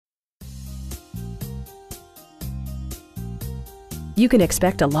You can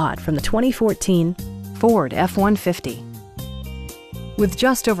expect a lot from the 2014 Ford F-150. With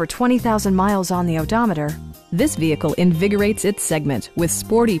just over 20,000 miles on the odometer, this vehicle invigorates its segment with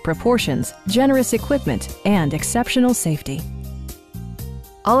sporty proportions, generous equipment, and exceptional safety.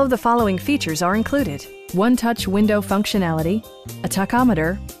 All of the following features are included: one-touch window functionality, a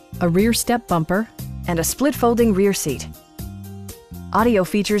tachometer, a rear step bumper, and a split folding rear seat. Audio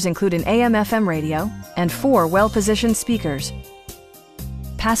features include an AM/FM radio and 4 well-positioned speakers.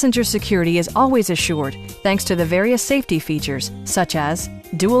 Passenger security is always assured thanks to the various safety features such as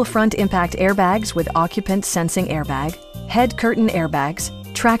dual front impact airbags with occupant sensing airbag, head curtain airbags,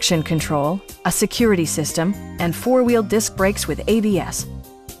 traction control, a security system, and 4-wheel disc brakes with ABS.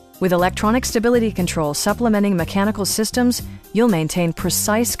 With electronic stability control supplementing mechanical systems, you'll maintain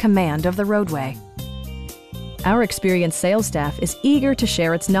precise command of the roadway. Our experienced sales staff is eager to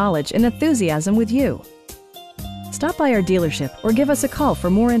share its knowledge and enthusiasm with you. Stop by our dealership or give us a call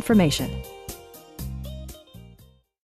for more information.